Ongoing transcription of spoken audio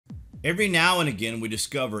Every now and again, we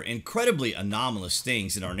discover incredibly anomalous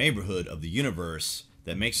things in our neighborhood of the universe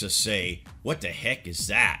that makes us say, what the heck is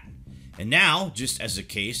that? And now, just as the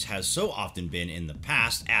case has so often been in the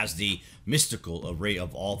past, as the mystical array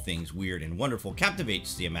of all things weird and wonderful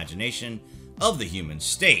captivates the imagination of the human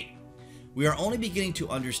state, we are only beginning to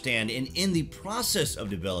understand, and in the process of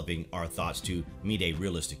developing our thoughts to meet a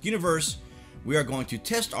realistic universe, we are going to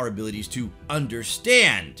test our abilities to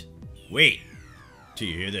understand. Wait till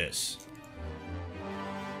you hear this.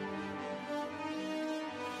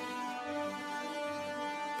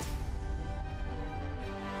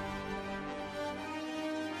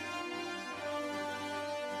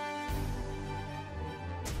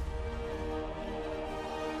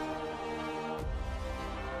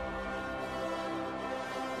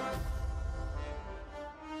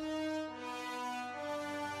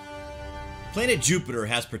 Planet Jupiter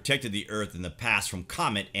has protected the Earth in the past from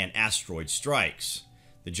comet and asteroid strikes.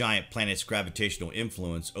 The giant planet's gravitational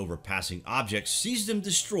influence over passing objects sees them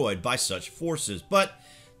destroyed by such forces, but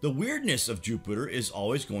the weirdness of Jupiter is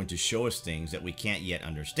always going to show us things that we can't yet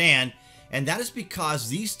understand, and that is because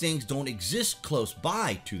these things don't exist close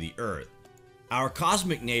by to the Earth. Our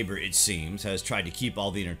cosmic neighbor, it seems, has tried to keep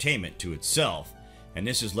all the entertainment to itself, and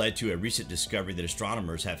this has led to a recent discovery that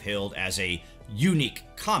astronomers have hailed as a unique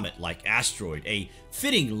comet-like asteroid, a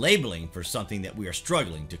fitting labeling for something that we are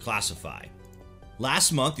struggling to classify.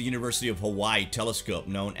 Last month, the University of Hawaii telescope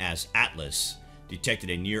known as ATLAS detected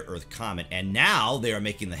a near-Earth comet, and now they are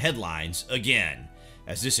making the headlines again,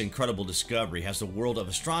 as this incredible discovery has the world of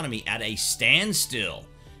astronomy at a standstill.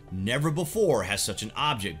 Never before has such an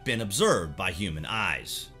object been observed by human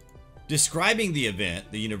eyes. Describing the event,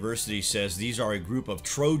 the university says these are a group of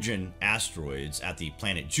Trojan asteroids at the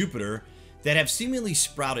planet Jupiter that have seemingly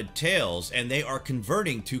sprouted tails, and they are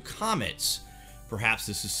converting to comets. Perhaps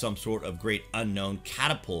this is some sort of great unknown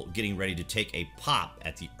catapult getting ready to take a pop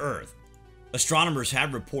at the Earth. Astronomers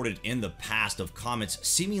have reported in the past of comets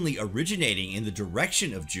seemingly originating in the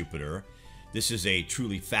direction of Jupiter. This is a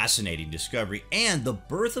truly fascinating discovery, and the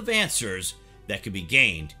birth of answers that could be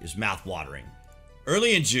gained is mouthwatering.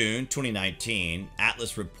 Early in June 2019,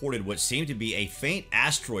 ATLAS reported what seemed to be a faint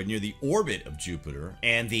asteroid near the orbit of Jupiter,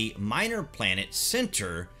 and the Minor Planet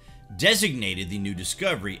Center designated the new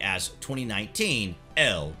discovery as 2019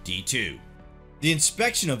 LD2. The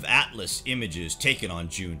inspection of ATLAS images taken on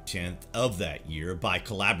June 10th of that year by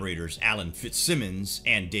collaborators Alan Fitzsimmons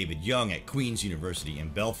and David Young at Queen's University in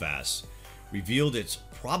Belfast revealed its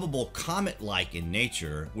probable comet-like in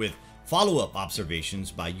nature, with follow-up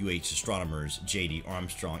observations by astronomers J.D.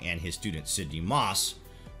 Armstrong and his student Sidney Moss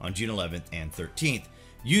on June 11th and 13th,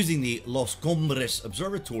 using the Los Cumbres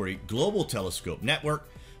Observatory Global Telescope Network,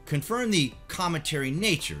 confirmed the cometary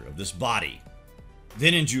nature of this body.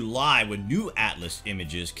 Then in July, with new ATLAS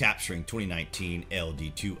images capturing 2019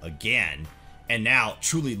 LD2 again, and now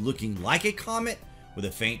truly looking like a comet with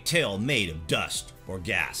a faint tail made of dust or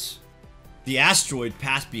gas. The asteroid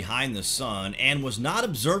passed behind the Sun and was not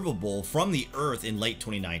observable from the Earth in late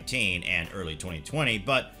 2019 and early 2020,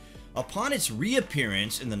 but upon its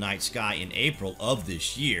reappearance in the night sky in April of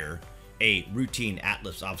this year, a routine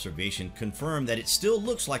ATLAS observation confirmed that it still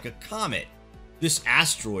looks like a comet. This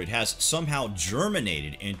asteroid has somehow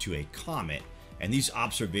germinated into a comet, and these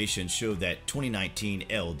observations show that 2019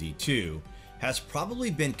 LD2 has probably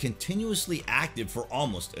been continuously active for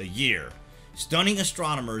almost a year, stunning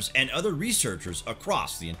astronomers and other researchers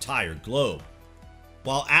across the entire globe.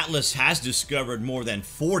 While ATLAS has discovered more than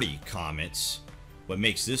 40 comets, what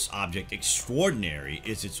makes this object extraordinary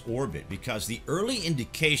is its orbit, because the early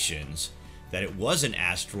indications that it was an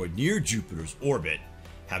asteroid near Jupiter's orbit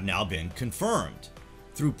have now been confirmed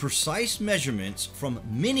through precise measurements from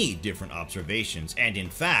many different observations. And in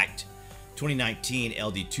fact, 2019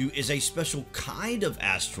 LD2 is a special kind of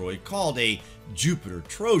asteroid called a Jupiter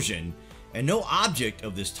Trojan, and no object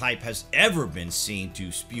of this type has ever been seen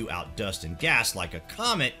to spew out dust and gas like a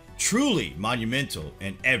comet, truly monumental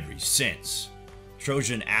in every sense.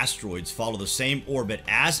 Trojan asteroids follow the same orbit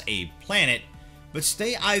as a planet, but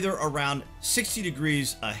stay either around 60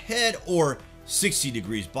 degrees ahead or 60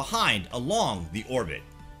 degrees behind along the orbit.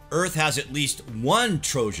 Earth has at least one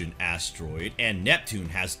Trojan asteroid, and Neptune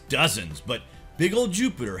has dozens, but big old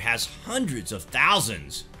Jupiter has hundreds of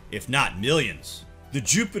thousands, if not millions. The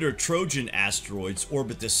Jupiter Trojan asteroids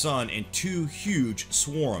orbit the Sun in two huge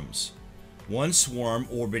swarms. One swarm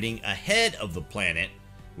orbiting ahead of the planet,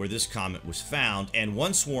 where this comet was found, and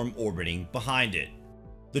one swarm orbiting behind it.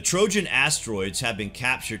 The Trojan asteroids have been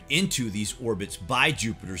captured into these orbits by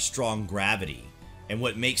Jupiter's strong gravity, and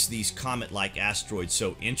what makes these comet-like asteroids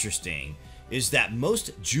so interesting is that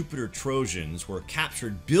most Jupiter Trojans were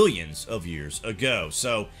captured billions of years ago,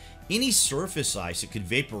 so any surface ice that could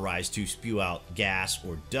vaporize to spew out gas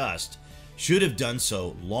or dust should have done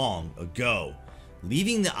so long ago,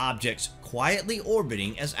 leaving the objects quietly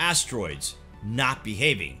orbiting as asteroids, not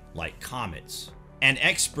behaving like comets. An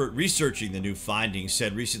expert researching the new findings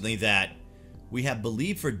said recently that we have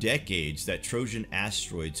believed for decades that Trojan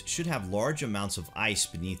asteroids should have large amounts of ice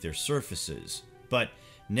beneath their surfaces, but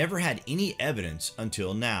never had any evidence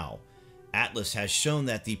until now. Atlas has shown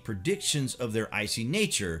that the predictions of their icy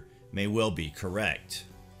nature may well be correct.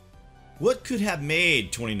 What could have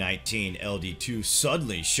made 2019 LD2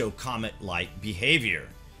 suddenly show comet-like behavior?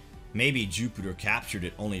 Maybe Jupiter captured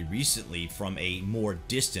it only recently from a more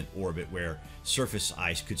distant orbit where surface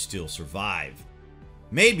ice could still survive.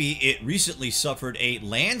 Maybe it recently suffered a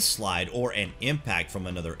landslide or an impact from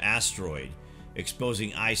another asteroid,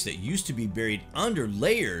 exposing ice that used to be buried under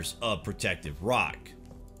layers of protective rock.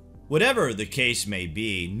 Whatever the case may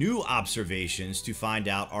be, new observations to find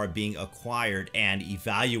out are being acquired and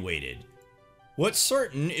evaluated. What's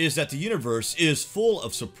certain is that the universe is full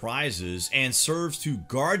of surprises and serves to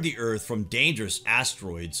guard the Earth from dangerous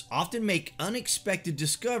asteroids, often make unexpected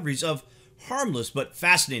discoveries of harmless but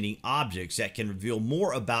fascinating objects that can reveal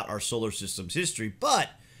more about our solar system's history. But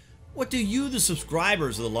what do you, the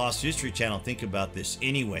subscribers of the Lost History channel, think about this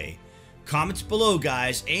anyway? Comments below,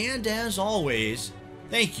 guys, and as always,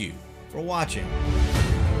 thank you for watching.